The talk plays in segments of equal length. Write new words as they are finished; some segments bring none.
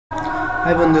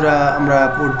High বন্ধুরা, আমরা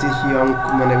পড়তেছি অঙ্ক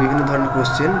মানে বিভিন্ন ধরনের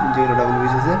কোশ্চেন যেগুলো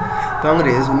ডাব্লিউবিসিএসে।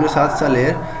 কংগ্রেস 1907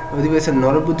 সালের অধিবেশন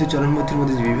নরবুদ্ধি চরমবুদ্ধির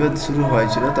মধ্যে যে বিভেদ শুরু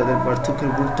হয়েছিল তাদের পার্থক্যের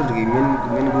গুরুত্বটা কি?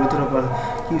 মেন গুরুত্বটা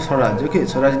কি? স্বরাজ। ওকে,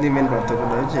 স্বরাজ নিয়ে মেন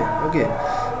পার্থক্যটা হয়েছে। ওকে,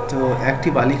 তো একটি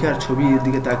বালিকার ছবির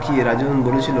দিকে তাকিয়ে রাজন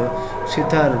বলেছিল সে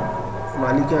তার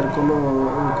বালিকার কোন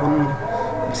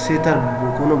সে তার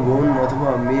কোনো বোন অথবা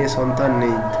মেয়ে সন্তান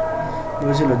নেই।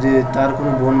 বলেছিল যে তার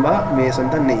কোনো বোন বা মেয়ে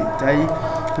সন্তান নেই, তাই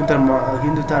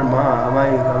কিন্তু তার মা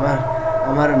আমায়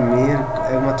আমার মেয়ের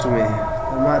একমাত্র মেয়ে।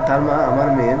 তার মা আমার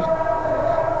মেয়ের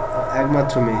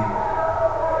একমাত্র মেয়ে।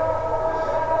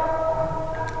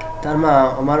 তার মা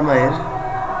আমার মায়ের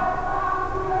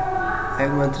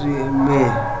একমাত্র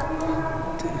মেয়ে।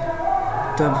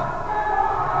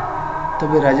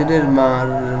 তবে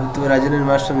রাজনের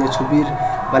মার সঙ্গে ছবির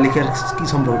বালিকার কি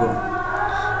সম্পর্ক?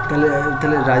 তাহলে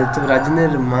তাহলে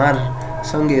রাজনের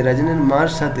মার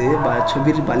সাথে বা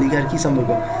ছবির বালিকার কি সম্পর্ক?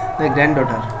 Grand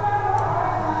daughter.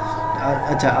 আর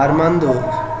আচ্ছা, আর্মান্দো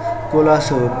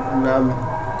কোলাসোর নাম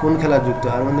কোন খেলা যুক্ত?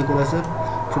 আর্মান্দো কোলাসোর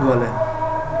ফুটবলে।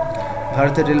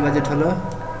 ভারতের রেল বাজেট হলো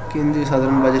কেন্দ্রীয়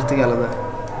সাধারণ বাজেট থেকে আলাদা।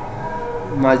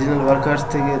 মার্জিনাল ওয়ার্কার্স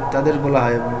থেকে তাদের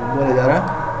বলে যারা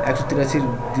 183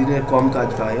 দিনের কম কাজ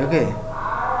পায়। ওকে,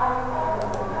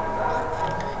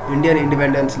 ইন্ডিয়ান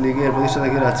ইন্ডিপেন্ডেন্স লিগের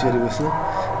প্রতিষ্ঠাতাকে রাষ্ট্রীয় দিবস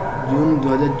জুন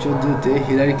 2014-তে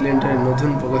হিলারি ক্লিন্টনের নতুন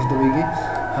প্রকাশিত বই কি?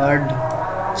 Hard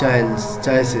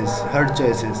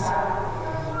choices.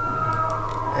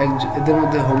 এদের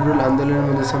মধ্যে হোম রুল আন্দোলনের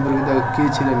মধ্যে সম্পর্কিত কে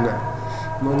ছিলেন না?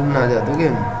 মৌলানা আজাদ। ওকে,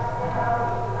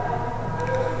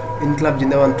 ইনকলাব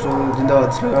জিন্দাবাদ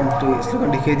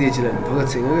স্লোগানটি খেয়ে দিয়েছিলেন? ভগৎ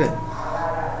সিং। ওকে,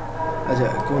 আচ্ছা,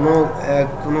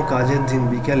 কোনো কাজের দিন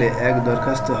বিকালে এক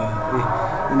দরখাস্ত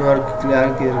ইনওয়ার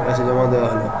ক্লার্কের কাছে জমা দেওয়া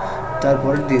হলো।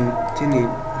 তারপরের দিন তিনি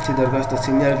সেই দরখাস্ত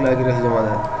সিনিয়র ক্লার্কের কাছে জমা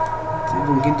দেন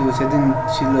এবং কিন্তু সেদিন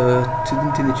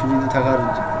তিনি ছুটিতে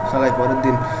থাকায় পরের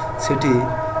দিন সেটি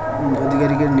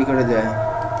অধিকারিকের নিকটে যায়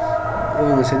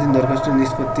এবং সেদিন দরখাস্তটি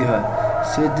নিষ্পত্তি হয়।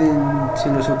 সেদিন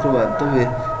ছিল শুক্রবার, তবে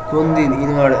কোন দিন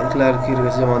ইনওয়ার ক্লার্কের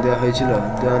কাছে জমা দেওয়া হয়েছিল?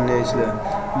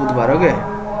 বুধবার। ওকে,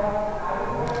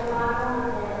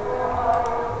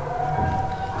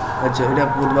 আচ্ছা, এটা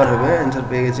বুধবার হবে। অ্যান্সার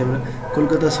পেয়ে গেছি আমরা।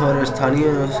 কলকাতা শহরের স্থানীয়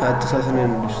স্বায়ত্তশাসনের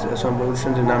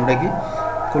প্রতিষ্ঠানটির নামটা কি?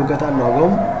 কলকাতা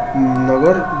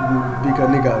নগর বিকাশ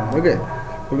নিগম। ওকে,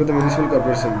 কলকাতা মিউনিসিপ্যাল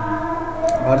কর্পোরেশন।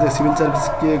 ভারতের সিভিল সার্ভিস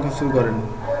কে শুরু করেন?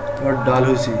 লর্ড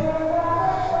ডালহৌসি।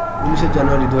 19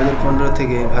 জানুয়ারি 2015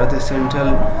 থেকে ভারতের central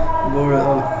board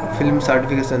of film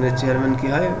সার্টিফিকেশনের chairman কি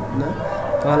হয়? না,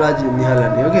 প্রহ্লাদ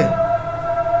নিহালানি। ওকে,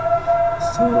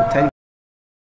 সো থ্যাংক